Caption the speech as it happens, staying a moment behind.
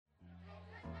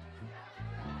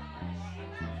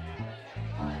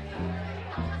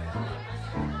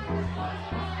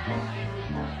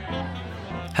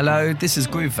Hello, this is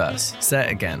Grooveverse, Say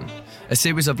It Again, a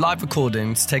series of live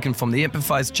recordings taken from the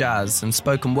improvised jazz and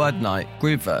spoken word night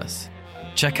Grooveverse.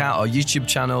 Check out our YouTube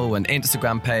channel and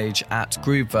Instagram page at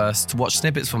Grooveverse to watch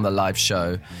snippets from the live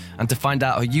show and to find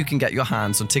out how you can get your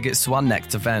hands on tickets to our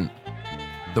next event.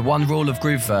 The one rule of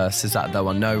Grooveverse is that there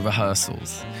are no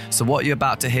rehearsals. So what you're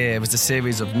about to hear is a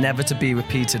series of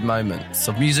never-to-be-repeated moments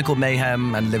of musical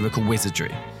mayhem and lyrical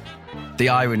wizardry. The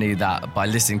irony that by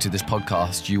listening to this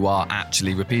podcast you are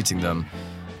actually repeating them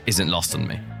isn't lost on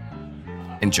me.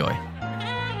 Enjoy.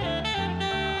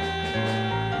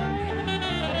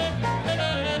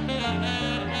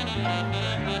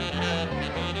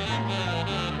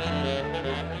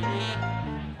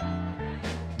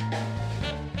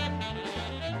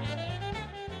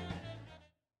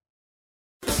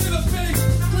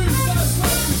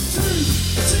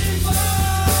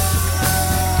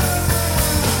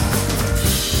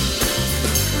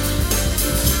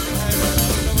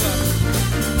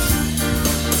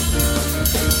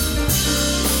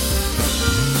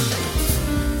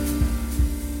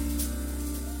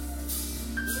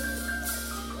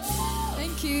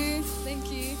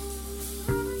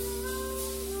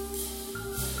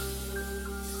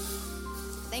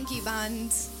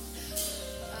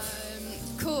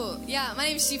 Cool. Yeah, my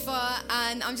name is Shifa,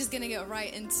 and I'm just going to get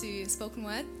right into spoken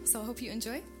word, so I hope you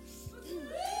enjoy.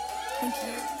 Thank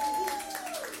you.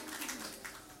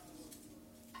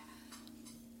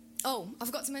 Oh, I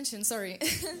forgot to mention, sorry.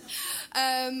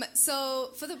 So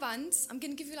for the band, I'm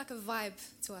going to give you like a vibe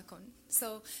to work on.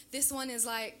 So this one is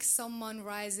like someone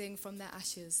rising from their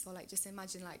ashes, or like just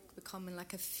imagine like becoming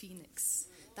like a phoenix,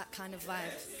 that kind of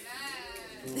vibe.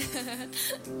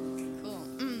 Cool.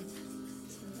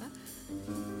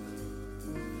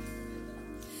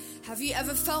 Have you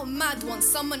ever felt mad once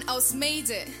someone else made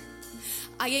it?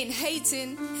 I ain't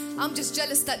hating, I'm just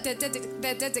jealous that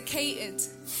they're dedicated.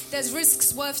 There's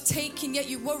risks worth taking, yet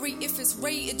you worry if it's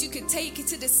rated. You could take it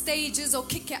to the stages or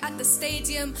kick it at the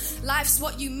stadium. Life's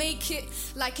what you make it,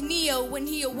 like Neo when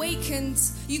he awakened.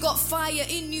 You got fire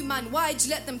in you, man, why'd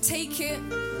you let them take it?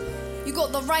 You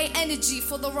got the right energy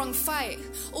for the wrong fight.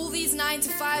 All these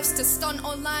 9-to-5s to stunt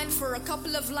online for a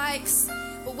couple of likes.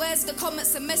 But where's the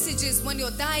comments and messages when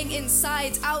you're dying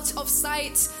inside, out of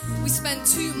sight? We spend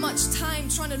too much time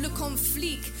trying to look on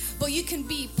fleek, but you can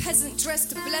be peasant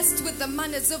dressed, blessed with the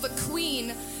manners of a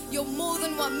queen. You're more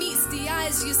than what meets the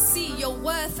eyes you see. Your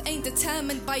worth ain't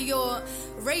determined by your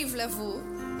rave level.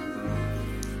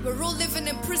 We're all living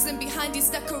in prison behind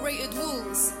these decorated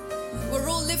walls. We're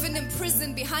all living in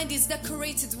prison behind these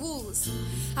decorated walls.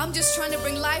 I'm just trying to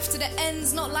bring life to the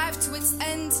ends, not life to its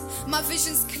end. My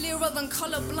vision's clearer than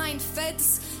colorblind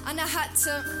feds, and I had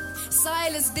to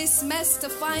silence this mess to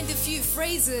find a few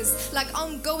phrases, like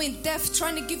I'm going deaf,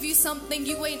 trying to give you something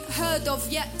you ain't heard of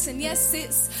yet. And yes,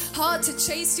 it's hard to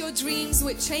chase your dreams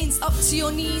with chains up to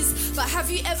your knees, but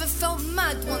have you ever felt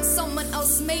mad once someone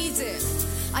else made it?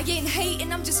 I ain't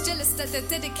hating, I'm just jealous that they're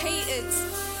dedicated.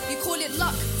 You call it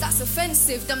luck, that's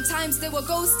offensive. Them times they were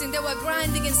ghosting, they were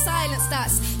grinding in silence.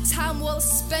 That's time well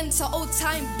spent to old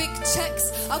time big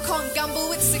checks. I can't gamble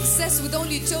with success with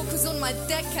only jokers on my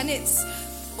deck. And it's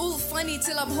all funny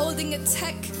till I'm holding a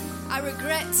tech. I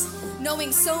regret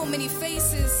knowing so many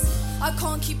faces. I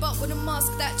can't keep up with a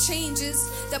mask that changes.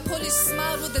 The polished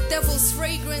smile with the devil's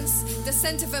fragrance, the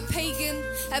scent of a pagan.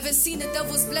 Ever seen a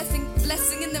devil's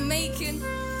blessing in the making?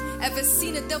 Ever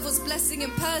seen a devil's blessing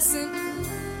in person?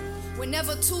 We're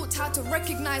never taught how to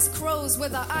recognize crows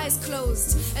with our eyes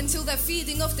closed until they're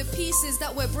feeding off the pieces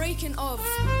that we're breaking off.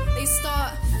 They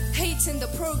start hating the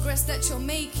progress that you're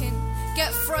making,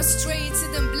 get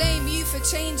frustrated and blame you for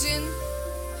changing.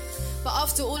 But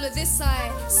after all of this,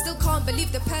 I still can't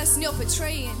believe the person you're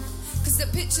portraying. Cause the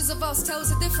pictures of us tells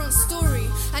a different story,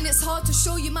 and it's hard to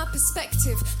show you my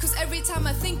perspective. Cause every time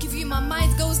I think of you, my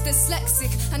mind goes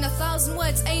dyslexic, and 1,000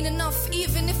 words ain't enough,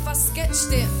 even if I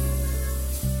sketched it.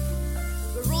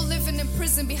 We're all living in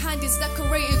prison behind these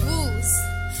decorated walls.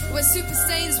 We're super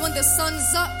saints when the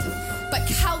sun's up, but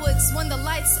cowards when the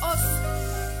light's off.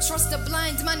 Trust a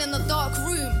blind man in a dark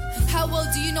room. How well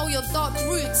do you know your dark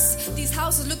roots? These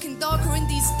houses looking darker in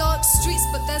these dark streets,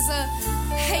 but there's a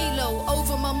halo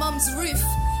over my mum's roof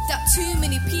that too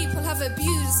many people have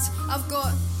abused. I've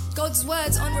got God's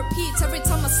words on repeat every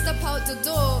time I step out the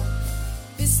door.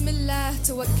 Bismillah,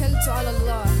 tawakkaltu ala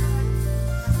Allah.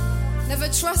 Never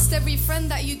trust every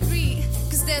friend that you greet,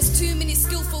 cause there's too many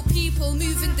skillful people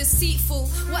moving deceitful.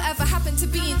 Whatever happened to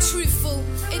being truthful?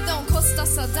 It don't cost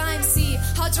us a dime, see.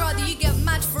 I'd rather you get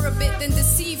mad for a bit than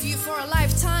deceive you for a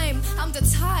lifetime. I'm the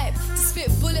type to spit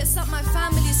bullets at my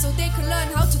family so they can learn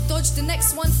how to dodge the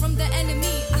next one from the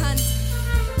enemy. And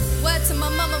Word to my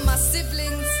mum and my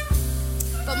siblings.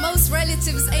 But most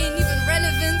relatives ain't even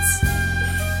relevant.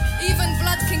 Even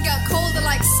blood can get colder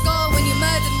like Scar when you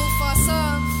murdered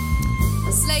Mufasa.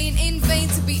 Slaying in vain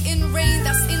to be in rain,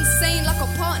 that's insane. Like a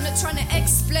partner trying to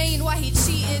explain why he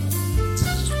cheated.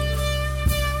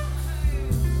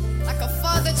 Like a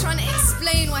father trying to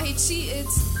explain why he cheated.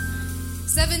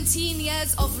 17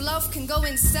 years of love can go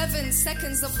in 7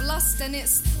 seconds of lust, and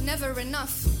it's never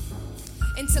enough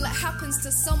until it happens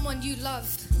to someone you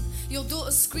love. Your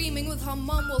daughter screaming with her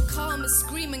mum while calm is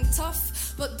screaming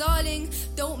tough. But darling,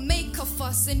 don't make a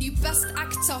fuss, and you best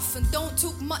act tough. And don't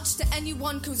talk much to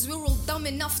anyone, cause we're all dumb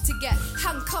enough to get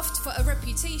handcuffed for a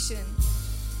reputation.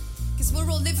 Cause we're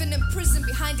all living in prison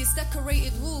behind these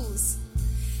decorated walls.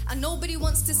 And nobody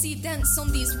wants to see dents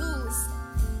on these walls.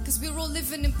 Cause we're all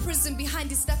living in prison behind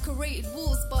these decorated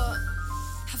walls. But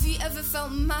have you ever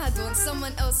felt mad when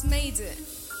someone else made it?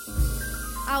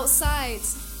 Outside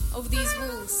of these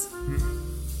walls.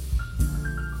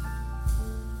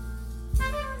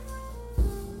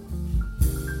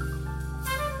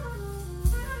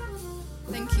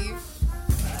 Thank you.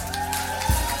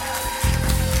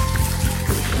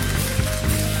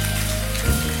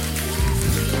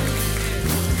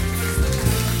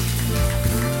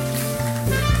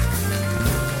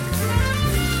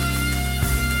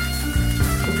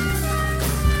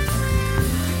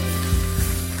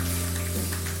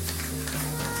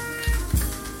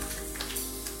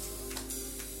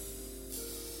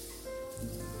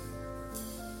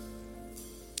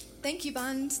 Thank you,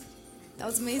 band. That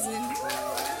was amazing.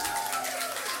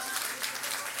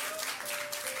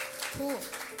 Cool.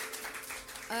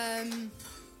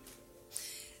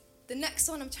 The next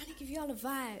one, I'm trying to give you all a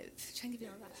vibe.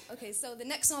 Okay, so the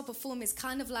next one I'll perform is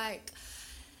kind of like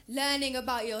learning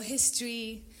about your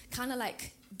history, kind of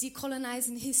like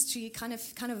decolonizing history, kind of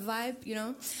vibe, you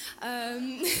know.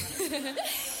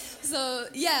 So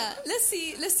yeah, let's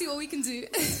see what we can do.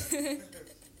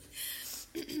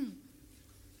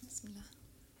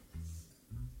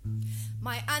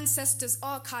 My ancestors'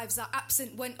 archives are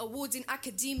absent when awarding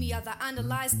academia that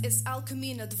analysed its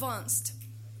alchemy and advanced.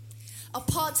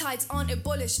 Apartheids aren't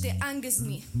abolished, it angers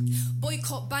me.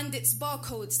 Boycott bandits'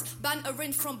 barcodes,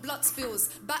 bantering from blood spills,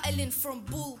 battling from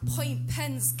ballpoint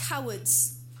pens,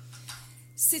 cowards.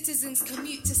 Citizens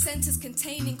commute to centres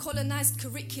containing colonised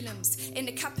curriculums in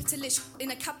a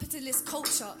capitalist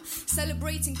culture,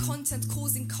 celebrating content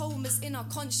causing comas in our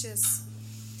conscious.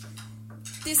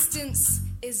 Distance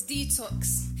is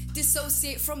detox.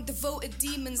 Dissociate from devoted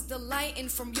demons, delighting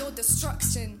from your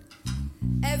destruction.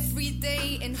 Every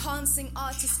day enhancing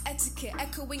artist etiquette,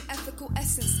 echoing ethical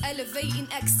essence, elevating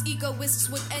ex-egoists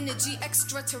with energy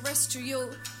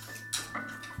extraterrestrial.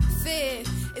 Fear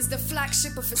is the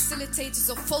flagship of facilitators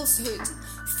of falsehood,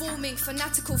 forming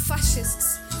fanatical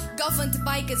fascists, governed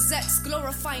by gazettes,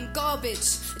 glorifying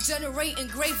garbage, generating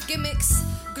grave gimmicks.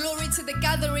 Glory to the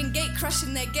gathering, gate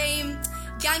crashing their game.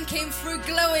 Gang came through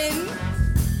glowing.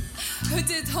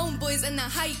 Hooded homeboys and their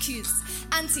haikus,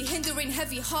 anti-hindering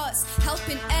heavy hearts,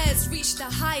 helping heirs reach the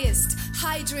highest,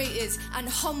 hydrated and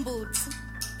humbled.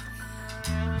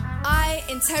 I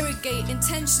interrogate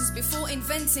intentions before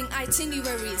inventing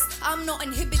itineraries. I'm not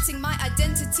inhibiting my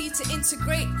identity to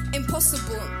integrate,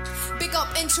 impossible. Big up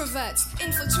introverts,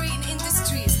 infiltrating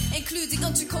industries, including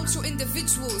intercultural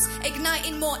individuals,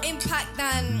 igniting more impact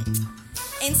than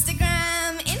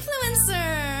Instagram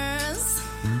influencers.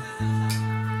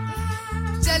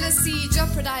 Jealousy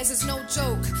jeopardizes, no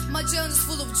joke. My journal's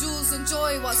full of jewels and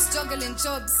joy whilst juggling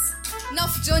jobs.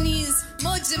 Enough Johnnies,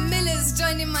 more Jamillas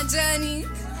joining my journey.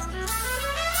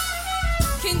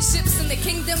 Kinships in the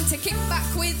kingdom to kick back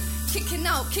with, kicking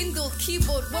out kindled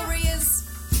keyboard warriors.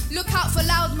 Look out for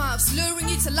loudmouths, luring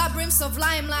you to labyrinths of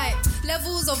limelight.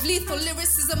 Levels of lethal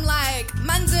lyricism like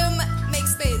Mandem, make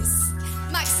space.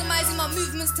 Maximizing my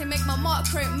movements to make my mark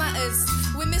create matters.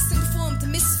 We're misinformed,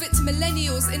 misfit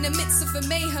millennials in the midst of a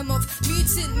mayhem of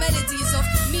mutant melodies of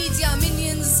media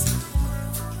minions.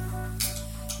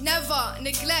 Never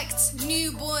neglect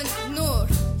newborn Noor.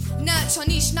 Nurture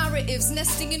niche narratives,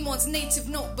 nesting in one's native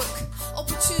notebook.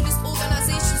 Opportunist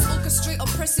organizations orchestrate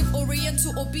oppressive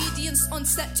oriental obedience on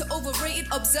set to overrated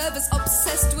observers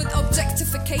obsessed with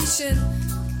objectification.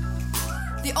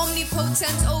 The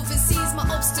omnipotent oversees my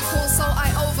obstacles, so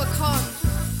I overcome.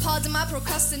 Pardon my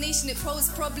procrastination, it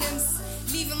posed problems,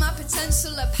 leaving my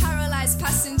potential a paralyzed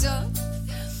passenger.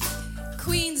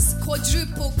 Queens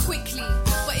quadruple quickly,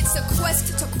 but it's a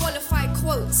quest to qualify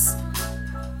quotes.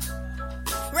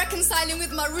 Reconciling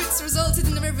with my roots resulted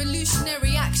in a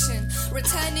revolutionary action.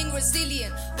 Returning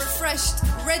resilient, refreshed,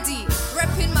 ready.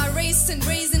 Repping my race and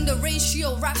raising the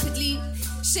ratio rapidly.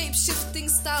 Shape-shifting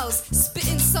styles,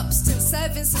 spitting substance,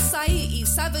 serving society,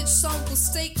 savage sample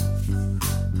steak.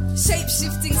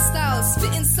 Shape-shifting styles,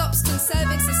 spitting substance,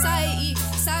 serving society,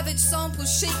 savage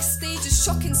samples, shake stages,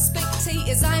 shocking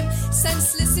spectators. I'm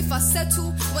senseless if I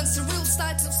settle. Once the real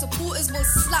sides of supporters will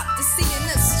slap the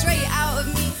ceiling straight out of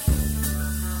me.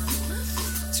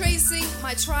 Tracing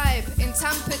my tribe in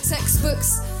tampered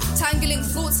textbooks, tangling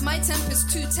thoughts, my temper's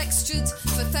too textured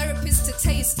for therapists to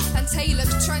taste, and tailored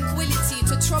tranquility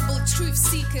to troubled truth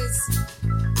seekers.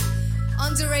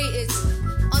 Underrated,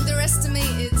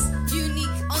 underestimated,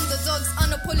 unique underdogs,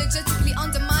 unapologetically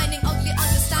undermining ugly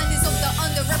understandings of the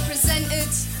underrepresented.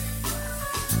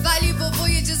 Valuable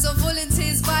voyages of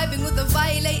volunteers vibing with the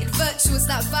violated virtues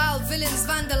that vile villains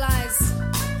vandalize.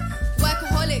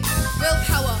 Workaholic,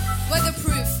 willpower,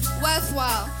 weatherproof,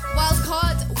 worthwhile, wild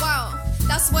card, wow.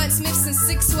 That's wordsmiths in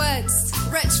 6 words.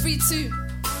 Wretch-free too.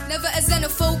 Never a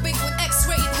xenophobic with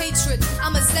X-rated hatred.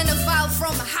 I'm a xenophile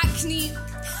from Hackney.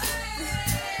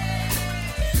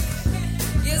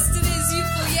 Yesterday's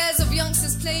youthful years of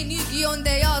youngsters playing Yu-Gi-Oh! On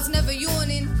their yards, never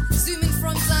yawning. Zooming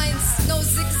front lines, no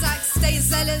zigzags, stay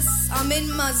zealous. I'm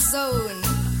in my zone.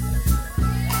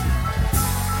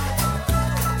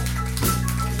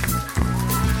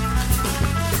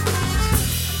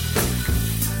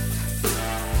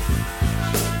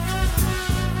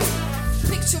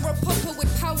 Picture a popper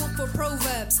with powerful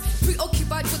proverbs,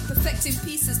 preoccupied with perfecting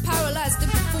pieces, paralyzed in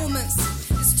performance.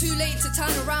 It's too late to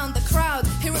turn around the crowd,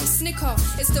 hear him snicker.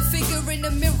 It's the figure in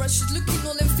the mirror, she's looking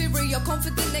all inferior,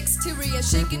 confident exterior,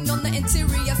 shaking on the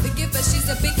interior. Forgive her, she's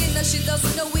a beginner, she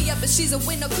doesn't know it yet, but she's a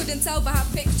winner. Couldn't tell by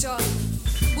her picture.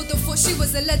 Would've thought she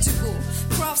was illegible.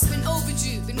 Craft's been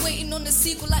overdue, been waiting on the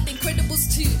sequel like The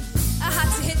Incredibles 2. I had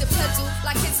to hit the pedal,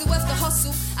 like it's worth the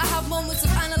hustle. I have moments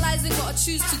of analysing what I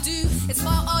choose to do. It's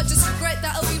my art, just regret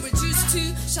that I'll be reduced to.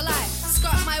 Shall I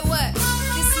scrap my work,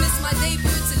 dismiss my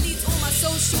debut, delete all my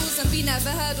socials and be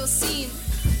never heard or seen?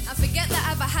 And forget that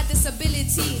I ever had this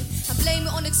ability, and blame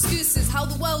it on excuses, how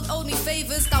the world owed me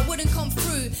favours that wouldn't come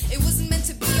through. It wasn't meant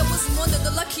to be, I wasn't one of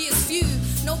the luckiest few.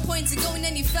 No point in going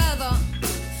any further.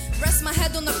 Rest my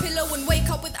head on the pillow and wake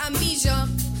up with amnesia.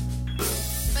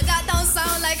 But that don't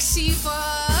sound like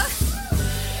Shiva.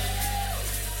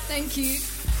 Thank you.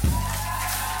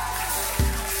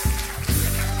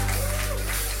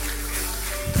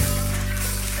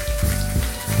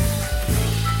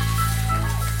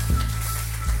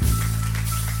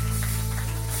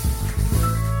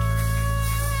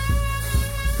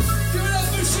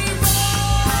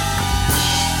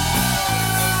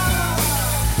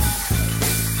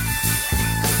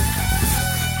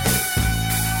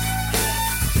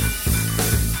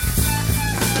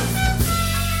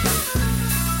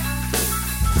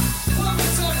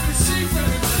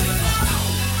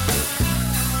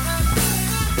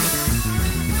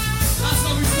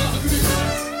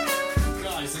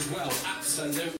 Guys as well, absolutely.